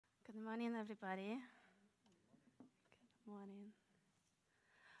Good morning, everybody. Good morning.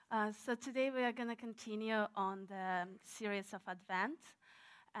 So today we are going to continue on the series of Advent.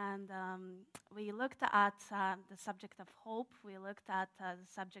 And we looked at the subject of hope. We looked at the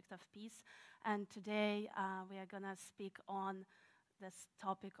subject of peace. And today we are going to speak on this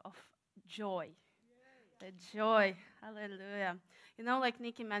topic of joy. The joy. Hallelujah. You know, like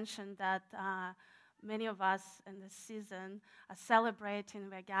Nikki mentioned that many of us in this season are celebrating,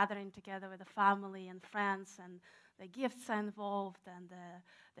 we're gathering together with the family and friends, and the gifts are involved, and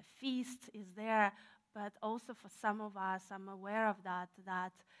the feast is there. But also for some of us, I'm aware of that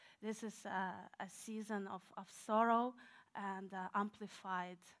this is a season of sorrow and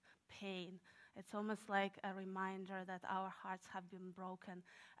amplified pain. It's almost like a reminder that our hearts have been broken.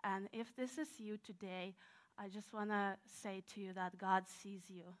 And if this is you today, I just want to say to you that God sees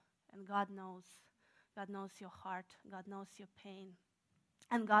you, and God knows. God knows your heart, God knows your pain,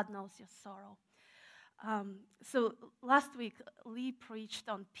 and God knows your sorrow. So last week, Lee preached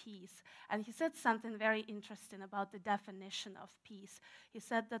on peace, and he said something very interesting about the definition of peace. He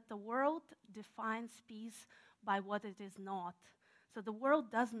said that the world defines peace by what it is not. So the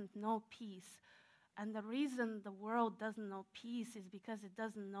world doesn't know peace, and the reason the world doesn't know peace is because it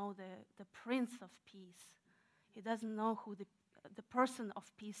doesn't know the Prince of Peace. It doesn't know who the person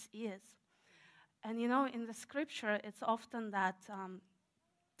of peace is. And you know, in the scripture, it's often that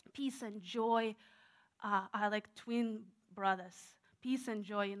peace and joy are like twin brothers. Peace and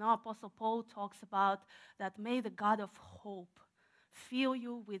joy. You know, Apostle Paul talks about that may the God of hope fill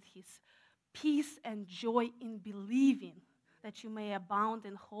you with his peace and joy in believing, that you may abound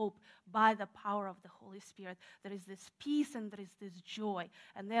in hope by the power of the Holy Spirit. There is this peace and there is this joy,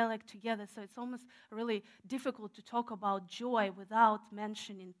 and they're like together. So it's almost really difficult to talk about joy without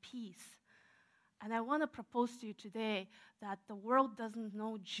mentioning peace. And I want to propose to you today that the world doesn't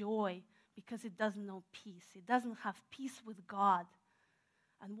know joy because it doesn't know peace. It doesn't have peace with God.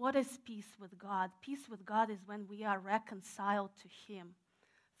 And what is peace with God? Peace with God is when we are reconciled to Him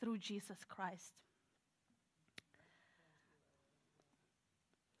through Jesus Christ.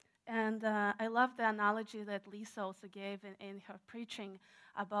 And I love the analogy that Lisa also gave in her preaching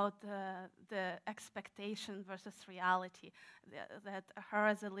about the expectation versus reality. That her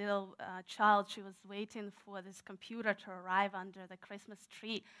as a little child, she was waiting for this computer to arrive under the Christmas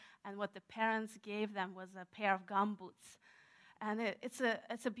tree, and what the parents gave them was a pair of gumboots. And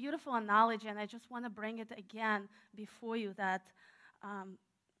it's a beautiful analogy, and I just want to bring it again before you that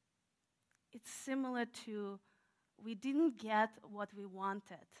it's similar to we didn't get what we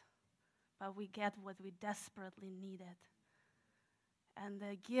wanted, but we get what we desperately needed. And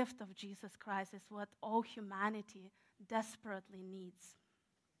the gift of Jesus Christ is what all humanity desperately needs.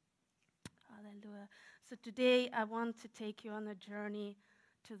 Hallelujah. So today I want to take you on a journey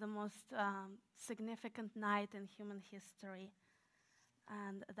to the most significant night in human history.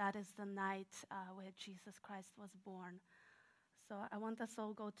 And that is the night where Jesus Christ was born. So I want us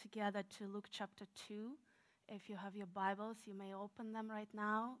all go together to Luke chapter 2. If you have your Bibles, you may open them right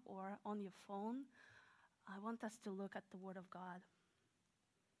now or on your phone. I want us to look at the Word of God.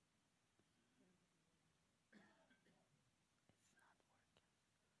 It's not working.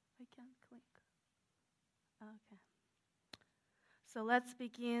 I can't click. Okay. So let's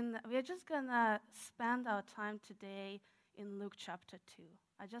begin. We're just going to spend our time today in Luke chapter 2.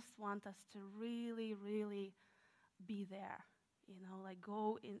 I just want us to really, really be there. You know, like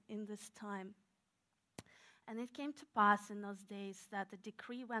go in this time. And it came to pass in those days that a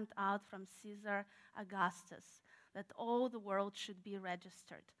decree went out from Caesar Augustus that all the world should be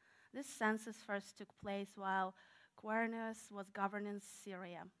registered. This census first took place while Quirinius was governing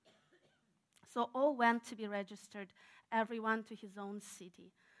Syria. So all went to be registered, everyone to his own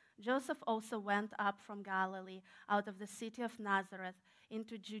city. Joseph also went up from Galilee, out of the city of Nazareth,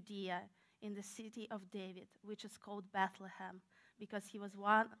 into Judea, in the city of David, which is called Bethlehem, because he was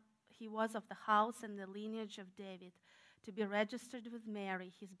of the house and the lineage of David, to be registered with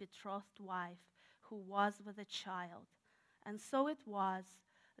Mary, his betrothed wife, who was with a child. And so it was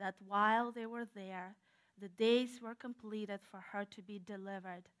that while they were there, the days were completed for her to be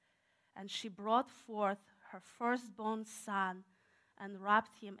delivered. And she brought forth her firstborn son, and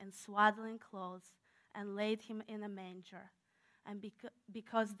wrapped him in swaddling clothes, and laid him in a manger, and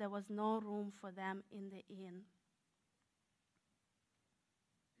because there was no room for them in the inn.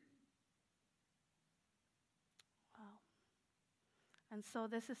 And so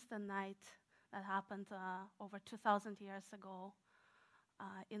this is the night that happened over 2,000 years ago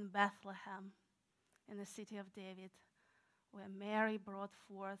in Bethlehem, in the city of David, where Mary brought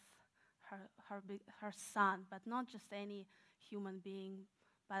forth her son, but not just any human being,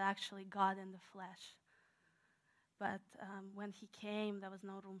 but actually God in the flesh. But when he came, there was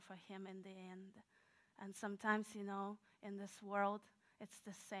no room for him in the end. And sometimes, in this world, it's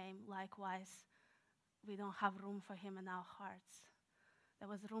the same. Likewise, we don't have room for him in our hearts. There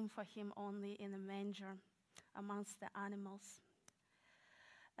was room for him only in a manger amongst the animals.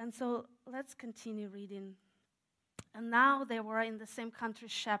 And so let's continue reading. And now there were in the same country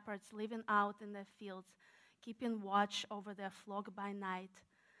shepherds living out in their fields, keeping watch over their flock by night.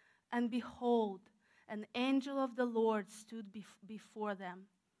 And behold, an angel of the Lord stood before them,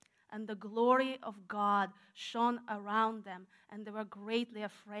 and the glory of God shone around them, and they were greatly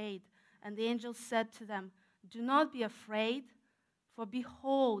afraid. And the angel said to them, "Do not be afraid, for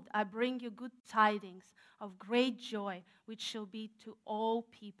behold, I bring you good tidings of great joy, which shall be to all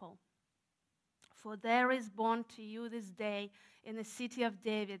people. For there is born to you this day in the city of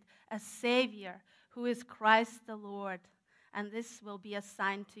David a Savior, who is Christ the Lord. And this will be a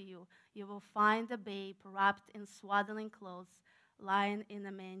sign to you. You will find a babe wrapped in swaddling clothes, lying in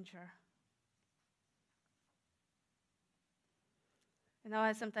a manger."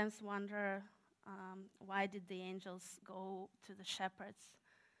 I sometimes wonder, why did the angels go to the shepherds?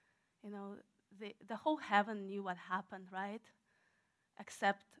 The whole heaven knew what happened, right?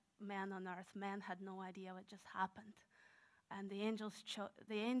 Except man on earth. Man had no idea what just happened. And the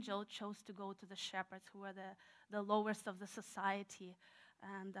angel chose to go to the shepherds, who were the lowest of the society,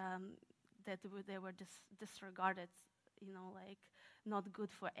 and that they were disregarded, like not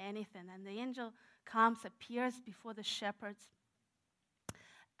good for anything. And the angel appears before the shepherds,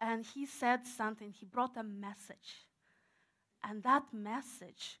 and he said something. He brought a message, and that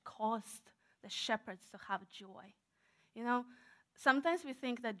message caused the shepherds to have joy. Sometimes we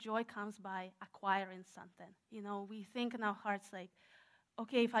think that joy comes by acquiring something. We think in our hearts like,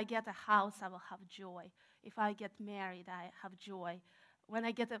 okay, if I get a house, I will have joy. If I get married, I have joy. When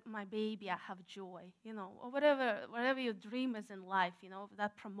I get my baby, I have joy. Or whatever your dream is in life,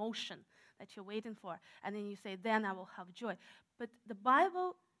 that promotion that you're waiting for. And then you say, then I will have joy. But the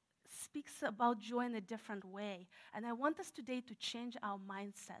Bible speaks about joy in a different way. And I want us today to change our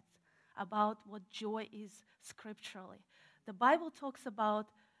mindset about what joy is scripturally. The Bible talks about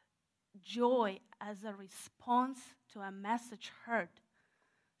joy as a response to a message heard.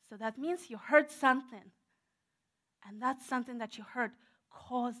 So that means you heard something, and that something that you heard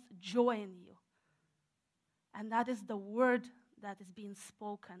caused joy in you. And that is the word that is being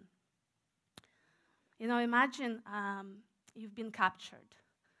spoken. Imagine you've been captured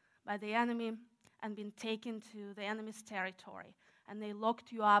by the enemy and been taken to the enemy's territory, and they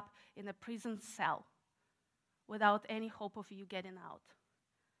locked you up in a prison cell without any hope of you getting out.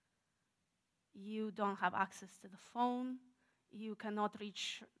 You don't have access to the phone. You cannot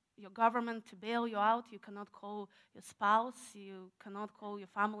reach your government to bail you out. You cannot call your spouse. You cannot call your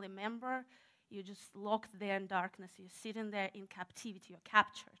family member. You're just locked there in darkness. You're sitting there in captivity. You're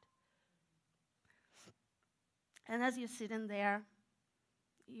captured. And as you're sitting there,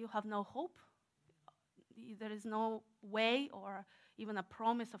 you have no hope. There is no way or even a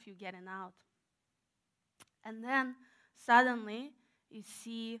promise of you getting out. And then suddenly you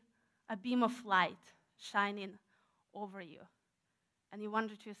see a beam of light shining over you. And you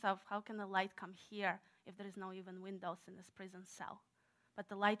wonder to yourself, how can the light come here if there is no even windows in this prison cell? But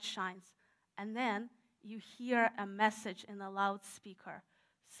the light shines. And then you hear a message in a loudspeaker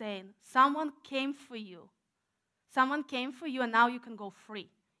saying, someone came for you. Someone came for you, and now you can go free.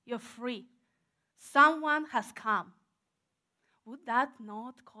 You're free. Someone has come. Would that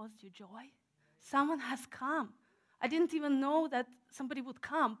not cause you joy? Someone has come. I didn't even know that somebody would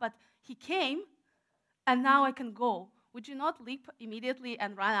come, but he came, and now I can go. Would you not leap immediately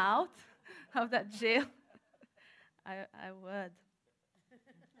and run out of that jail? I would.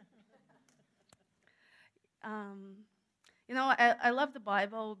 I love the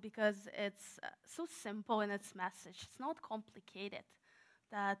Bible because it's so simple in its message. It's not complicated.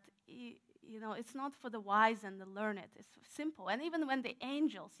 That it's not for the wise and the learned. It's simple. And even when the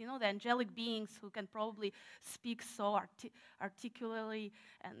angels, the angelic beings who can probably speak so articulately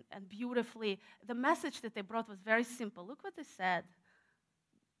and beautifully, the message that they brought was very simple. Look what they said.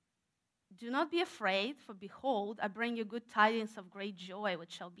 Do not be afraid, for behold, I bring you good tidings of great joy,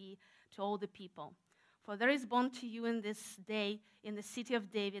 which shall be to all the people. For there is born to you in this day in the city of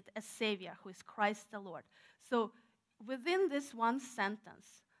David a Savior, who is Christ the Lord. So within this one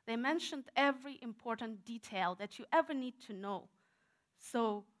sentence, they mentioned every important detail that you ever need to know.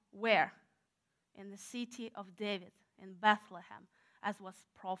 So where? In the city of David, in Bethlehem, as was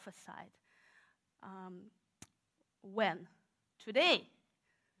prophesied. When? Today.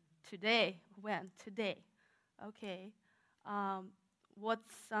 Today. When? Today. Okay. what's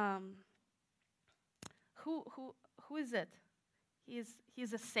who is it?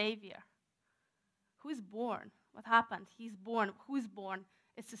 He's a savior. Who is born? What happened? He's born. Who is born?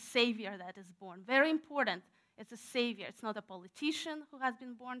 It's a savior that is born. Very important. It's a savior. It's not a politician who has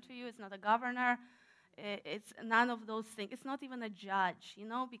been born to you. It's not a governor. It's none of those things. It's not even a judge,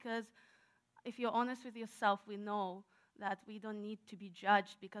 because if you're honest with yourself, we know that we don't need to be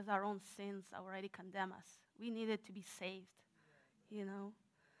judged because our own sins already condemn us. We needed to be saved,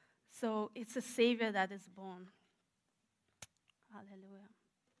 So it's a savior that is born. Hallelujah.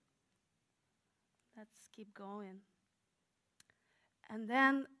 Let's keep going. And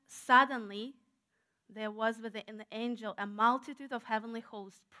then suddenly there was within the angel a multitude of heavenly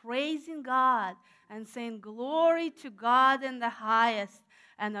hosts praising God and saying, "Glory to God in the highest,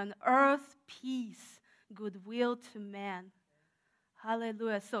 and on earth peace, goodwill to men."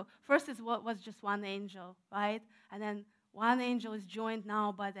 Hallelujah. So first is what was just one angel, right? And then one angel is joined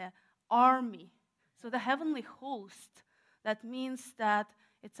now by the army. So the heavenly host, that means that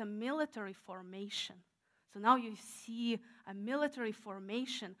it's a military formation. So now you see a military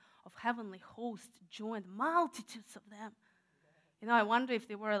formation of heavenly hosts joined, multitudes of them. I wonder if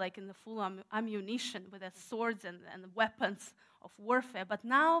they were like in the full ammunition with their swords and weapons of warfare. But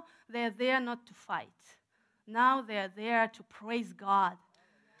now they're there not to fight. Now they're there to praise God.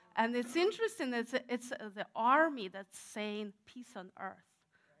 And it's interesting, it's the army that's saying peace on earth.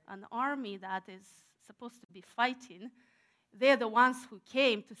 An army that is supposed to be fighting. They're the ones who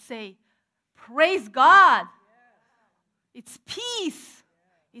came to say, praise God. It's peace.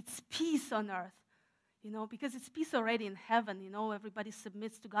 It's peace on earth. Because it's peace already in heaven. Everybody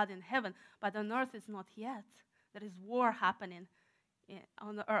submits to God in heaven. But on earth it's not yet. There is war happening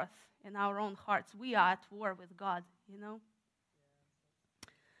on the earth, in our own hearts. We are at war with God,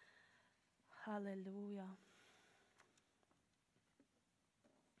 Hallelujah.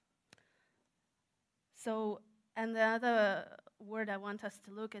 So, and the other word I want us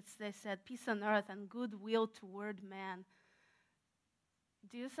to look at, they said, peace on earth and goodwill toward man.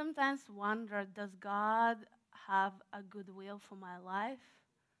 Do you sometimes wonder, does God have a goodwill for my life?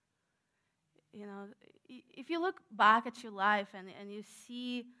 If you look back at your life and you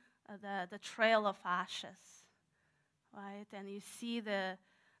see the trail of ashes, right? And you see that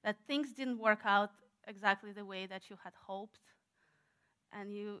things didn't work out exactly the way that you had hoped.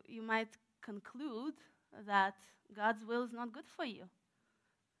 And you might conclude that God's will is not good for you.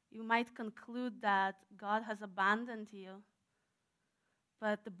 You might conclude that God has abandoned you.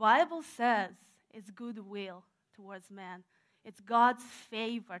 But the Bible says it's goodwill towards man. It's God's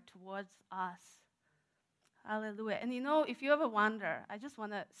favor towards us. Hallelujah. And if you ever wonder, I just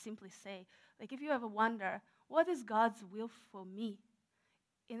want to simply say, if you ever wonder, what is God's will for me?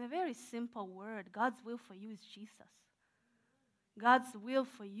 In a very simple word, God's will for you is Jesus. God's will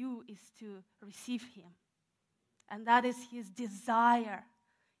for you is to receive him. And that is his desire.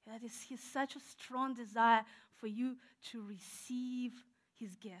 That is such a strong desire for you to receive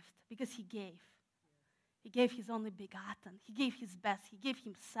his gift, because he gave. He gave his only begotten. He gave his best. He gave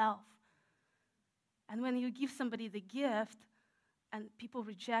himself. And when you give somebody the gift and people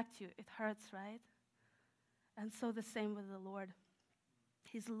reject you, it hurts, right? And so the same with the Lord.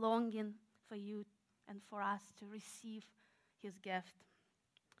 He's longing for you and for us to receive his gift.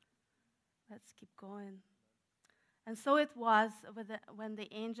 Let's keep going. And so it was when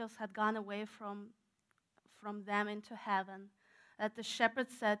the angels had gone away from them into heaven, that the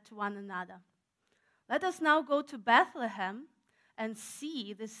shepherds said to one another, "Let us now go to Bethlehem and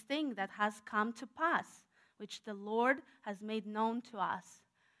see this thing that has come to pass, which the Lord has made known to us."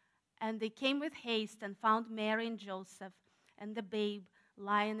 And they came with haste and found Mary and Joseph and the babe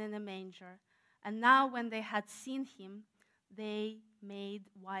lying in a manger. And now when they had seen him, they made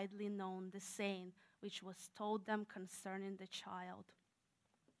widely known the saying which was told them concerning the child.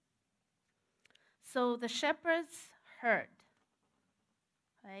 So the shepherds heard,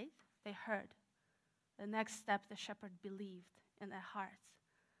 right? They heard. The next step, the shepherd believed in their hearts.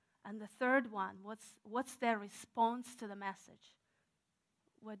 And the third one, what's their response to the message?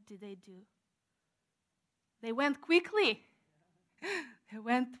 What did they do? They went quickly. They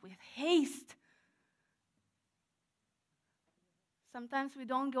went with haste. Sometimes we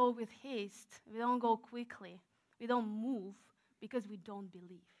don't go with haste. We don't go quickly. We don't move because we don't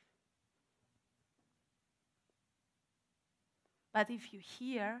believe. But if you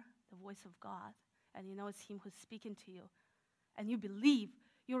hear the voice of God and you know it's him who's speaking to you and you believe,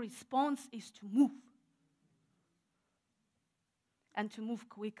 your response is to move. And to move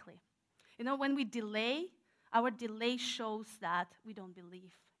quickly. When we delay, our delay shows that we don't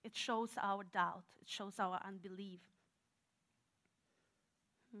believe. It shows our doubt. It shows our unbelief.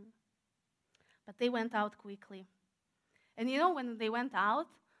 Hmm. But they went out quickly. And when they went out,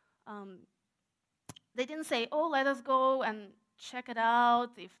 um, they didn't say, oh, let us go and check it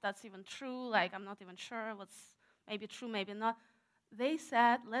out, if that's even true. Like, I'm not even sure what's maybe true, maybe not. They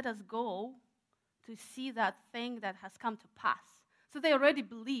said, let us go to see that thing that has come to pass. So they already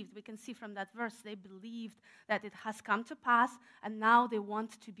believed. We can see from that verse, they believed that it has come to pass, and now they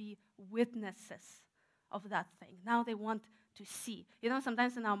want to be witnesses of that thing. Now they want to see.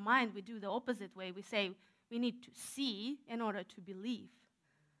 Sometimes in our mind, we do the opposite way. We say we need to see in order to believe.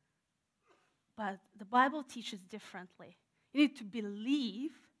 But the Bible teaches differently. You need to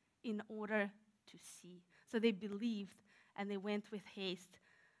believe in order to see. So they believed, and they went with haste.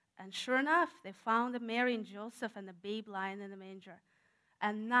 And sure enough, they found Mary and Joseph and the babe lying in the manger.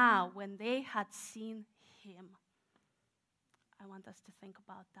 And now, when they had seen him, I want us to think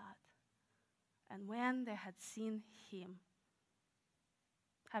about that. And when they had seen him,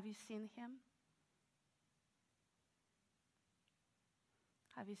 have you seen him?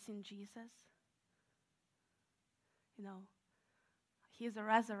 Have you seen Jesus? He is a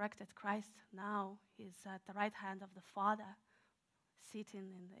resurrected Christ now. He's at the right hand of the Father,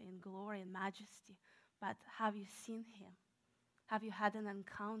 sitting in glory and majesty. But have you seen him? Have you had an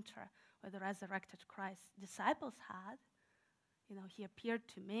encounter with the resurrected Christ? Disciples had. He appeared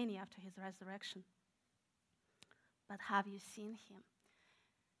to many after his resurrection. But have you seen him?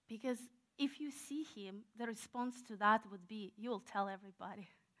 Because if you see him, the response to that would be, you will tell everybody.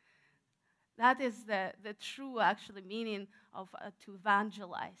 That is the true, actually, meaning of to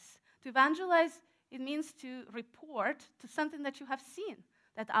evangelize. To evangelize, it means to report to something that you have seen,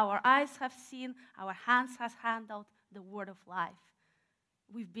 that our eyes have seen, our hands have handled the word of life.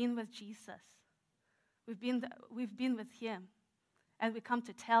 We've been with Jesus. We've been with him. And we come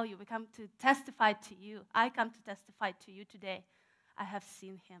to tell you, we come to testify to you. I come to testify to you today. I have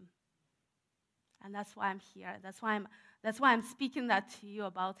seen him. And that's why I'm here. That's why I'm speaking that to you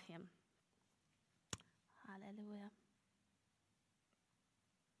about him. Hallelujah.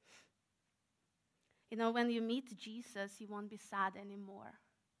 When you meet Jesus, you won't be sad anymore.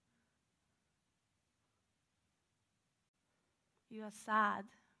 You are sad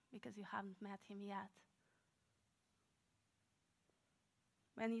because you haven't met him yet.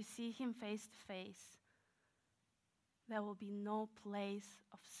 When you see him face to face, there will be no place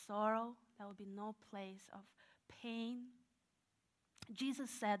of sorrow. There will be no place of pain. Jesus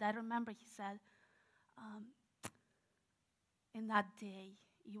said, I remember he said, in that day,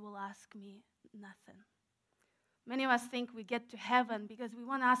 you will ask me nothing. Many of us think we get to heaven because we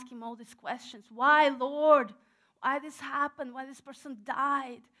want to ask him all these questions. Why, Lord? Why this happened? Why this person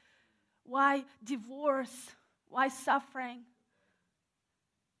died? Why divorce? Why suffering?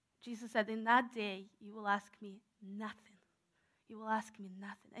 Jesus said, in that day, you will ask me nothing. You will ask me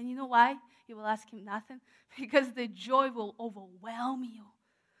nothing. And you know why you will ask him nothing? Because the joy will overwhelm you.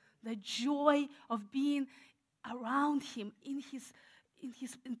 The joy of being around him, in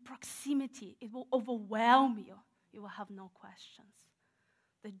proximity, it will overwhelm you. You will have no questions.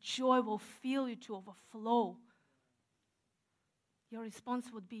 The joy will fill you to overflow. Your response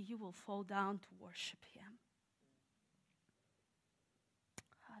would be, you will fall down to worship him.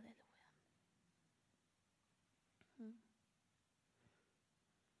 Hallelujah.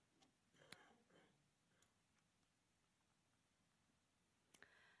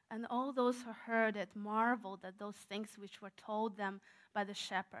 And all those who heard it marveled at those things which were told them by the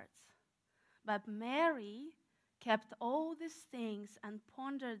shepherds. But Mary kept all these things and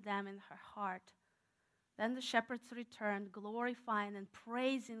pondered them in her heart. Then the shepherds returned, glorifying and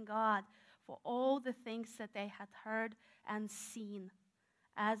praising God for all the things that they had heard and seen,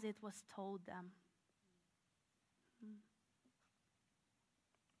 as it was told them.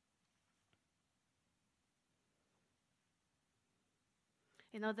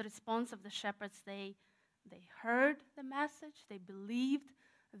 The response of the shepherds, they heard the message, they believed,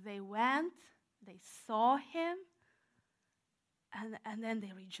 they went, they saw him, and then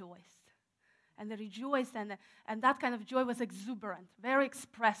they rejoiced. And they rejoiced, and that kind of joy was exuberant, very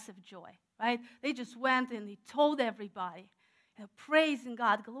expressive joy, right? They just went and they told everybody, praising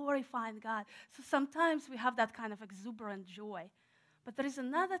God, glorifying God. So sometimes we have that kind of exuberant joy. But there is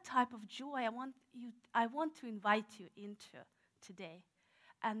another type of joy I want to invite you into today.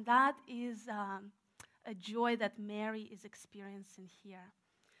 And that is a joy that Mary is experiencing here.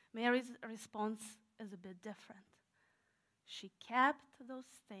 Mary's response is a bit different. She kept those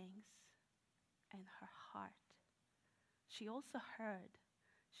things in her heart. She also heard.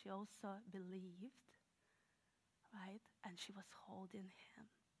 She also believed, right? And she was holding him.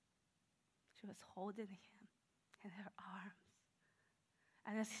 She was holding him in her arms.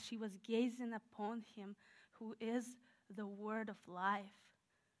 And as she was gazing upon him, who is the word of life,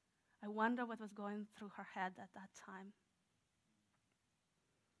 I wonder what was going through her head at that time.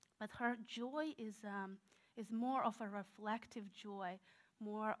 But her joy is more of a reflective joy,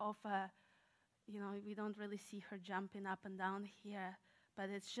 more of a, we don't really see her jumping up and down here, but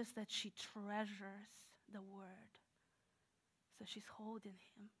it's just that she treasures the word. So she's holding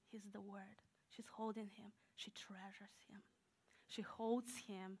him. He's the word. She's holding him. She treasures him. She holds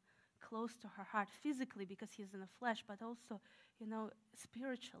him close to her heart physically because he's in the flesh, but also,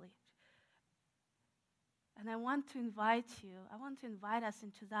 spiritually. And I want to invite us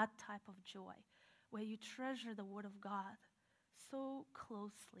into that type of joy where you treasure the word of God so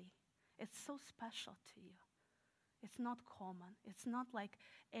closely. It's so special to you. It's not common. It's not like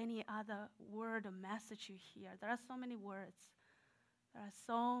any other word or message you hear. There are so many words. There are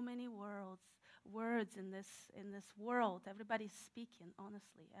so many words in this world. Everybody's speaking,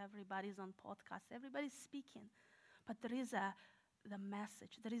 honestly. Everybody's on podcasts. Everybody's speaking. But there is the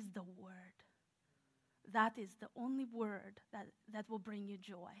message. There is the word. That is the only word that will bring you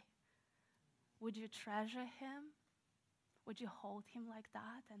joy. Would you treasure him? Would you hold him like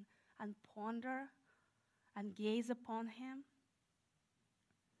that and ponder and gaze upon him?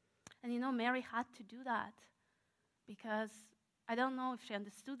 And Mary had to do that because I don't know if she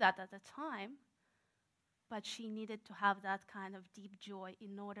understood that at the time, but she needed to have that kind of deep joy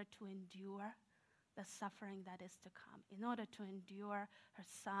in order to endure the suffering that is to come, in order to endure her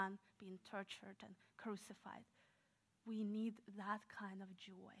son being tortured and crucified. We need that kind of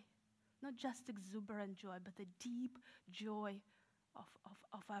joy. Not just exuberant joy, but the deep joy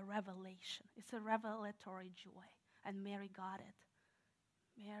of a revelation. It's a revelatory joy. And Mary got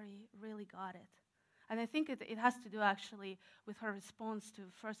it. Mary really got it. And I think it has to do actually with her response to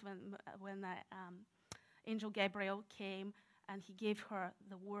first when angel Gabriel came and he gave her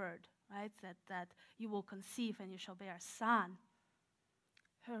the word, right? That you will conceive and you shall bear a son.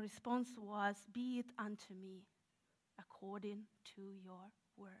 Her response was, "Be it unto me according to your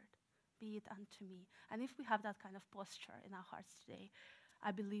word. Be it unto me." And if we have that kind of posture in our hearts today,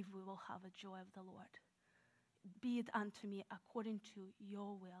 I believe we will have a joy of the Lord. Be it unto me according to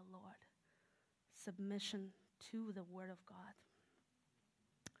your will, Lord. Submission to the word of God.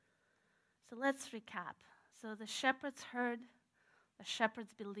 So let's recap. So the shepherds heard, the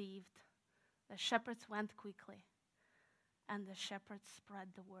shepherds believed, the shepherds went quickly, and the shepherds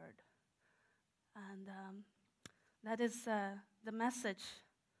spread the word. And that is the message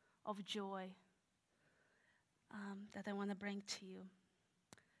of joy that I want to bring to you.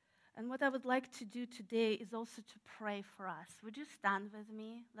 And what I would like to do today is also to pray for us. Would you stand with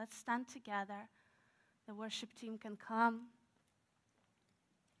me? Let's stand together. The worship team can come.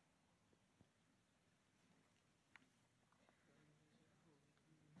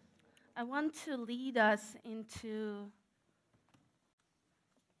 I want to lead us into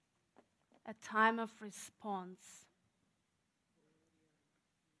a time of response.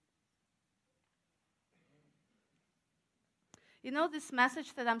 This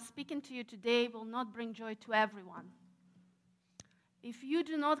message that I'm speaking to you today will not bring joy to everyone. If you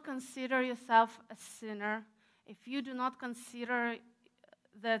do not consider yourself a sinner, if you do not consider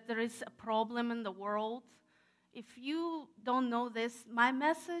that there is a problem in the world, if you don't know this, my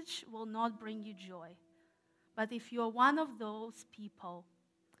message will not bring you joy. But if you're one of those people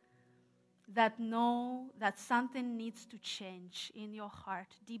that know that something needs to change in your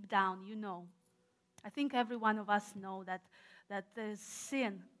heart, deep down, I think every one of us know that there's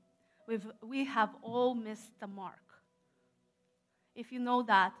sin. We have all missed the mark. If you know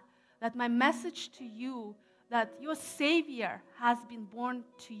that my message to you, that your Savior has been born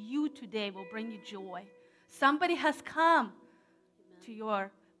to you today, will bring you joy. Somebody has come to your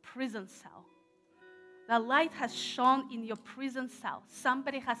prison cell. The light has shone in your prison cell.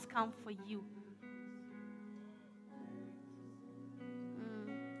 Somebody has come for you.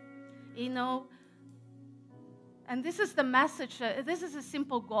 And this is the message. This is a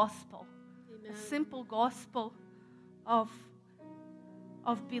simple gospel. Amen. A simple gospel of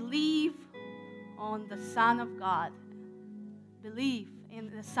believe on the Son of God. Believe in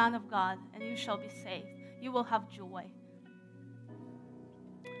the Son of God, and you shall be saved. You will have joy.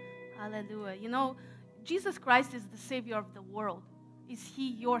 Hallelujah. Jesus Christ is the Savior of the world. Is He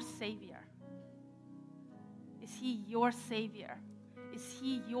your Savior? Is He your Savior? Is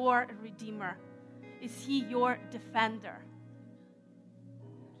He your Redeemer? Is He your defender?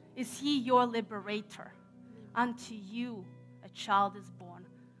 Is He your liberator? Unto you a child is born.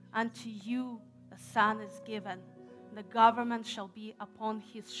 Unto you a son is given. The government shall be upon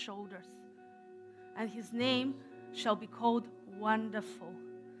His shoulders. And His name shall be called Wonderful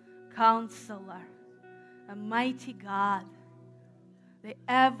Counselor, a mighty God, the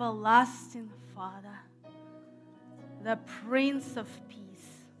everlasting Father, the Prince of Peace,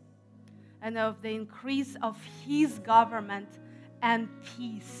 and of the increase of his government and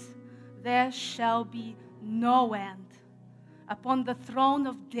peace there shall be no end, upon the throne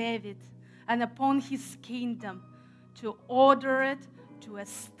of David and upon his kingdom, to order it, to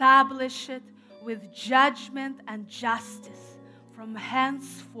establish it with judgment and justice from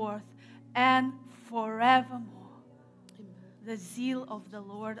henceforth and forevermore. Amen. The zeal of the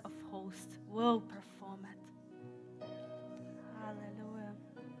Lord of hosts will perform it. Hallelujah.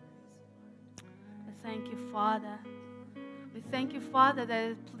 We thank you, Father. We thank you, Father,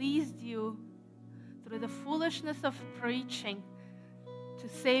 that it pleased you through the foolishness of preaching to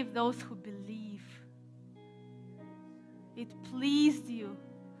save those who believe. It pleased you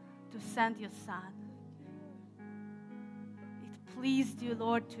to send your Son. It pleased you,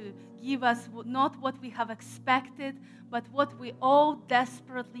 Lord, to give us not what we have expected, but what we all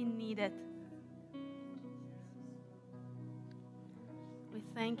desperately needed. We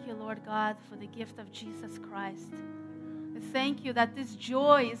thank you, Lord God, for the gift of Jesus Christ. We thank you that this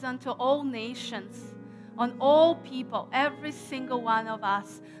joy is unto all nations, on all people, every single one of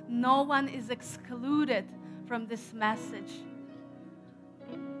us. No one is excluded from this message.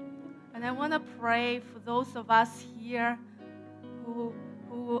 And I want to pray for those of us here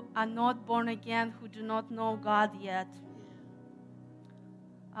who are not born again, who do not know God yet.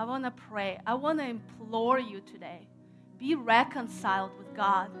 I want to pray. I want to implore you today. Be reconciled with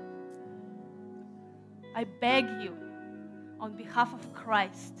God. I beg you, on behalf of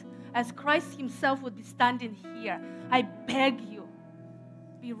Christ, as Christ himself would be standing here, I beg you,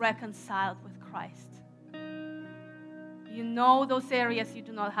 be reconciled with Christ. You know those areas you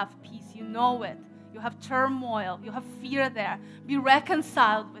do not have peace. You know it. You have turmoil. You have fear there. Be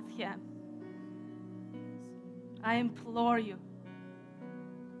reconciled with him. I implore you.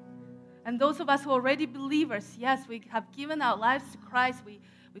 And those of us who are already believers, yes, we have given our lives to Christ. We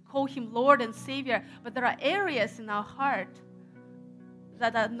call him Lord and Savior. But there are areas in our heart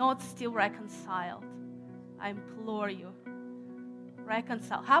that are not still reconciled. I implore you.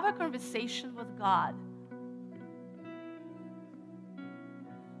 Reconcile. Have a conversation with God.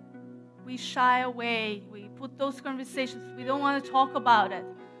 We shy away. We put those conversations. We don't want to talk about it.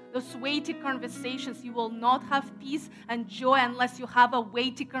 Those weighty conversations. You will not have peace and joy unless you have a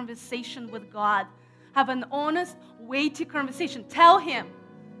weighty conversation with God. Have an honest, weighty conversation. Tell him.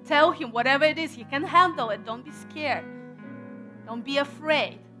 Tell him whatever it is. He can handle it. Don't be scared. Don't be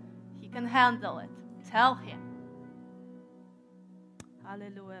afraid. He can handle it. Tell him.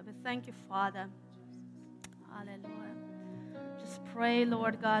 Hallelujah. We thank you, Father. Hallelujah. Just pray,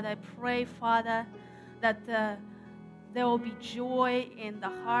 Lord God. I pray, Father, that there will be joy in the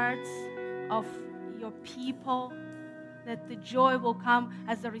hearts of your people, that the joy will come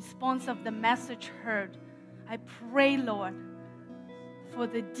as a response of the message heard. I pray, Lord, for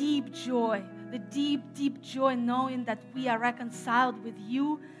the deep joy, the deep, deep joy knowing that we are reconciled with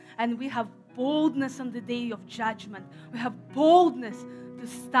you and we have boldness on the day of judgment. We have boldness to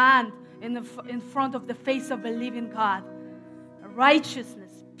stand in front of the face of a living God.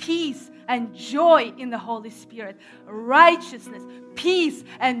 Righteousness, peace, and joy in the Holy Spirit. Righteousness, peace,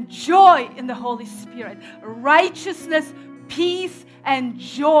 and joy in the Holy Spirit. Righteousness, peace, and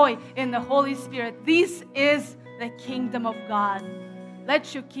joy in the Holy Spirit. This is the kingdom of God.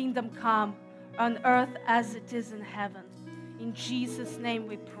 Let your kingdom come on earth as it is in heaven. In Jesus' name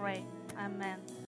we pray. Amen.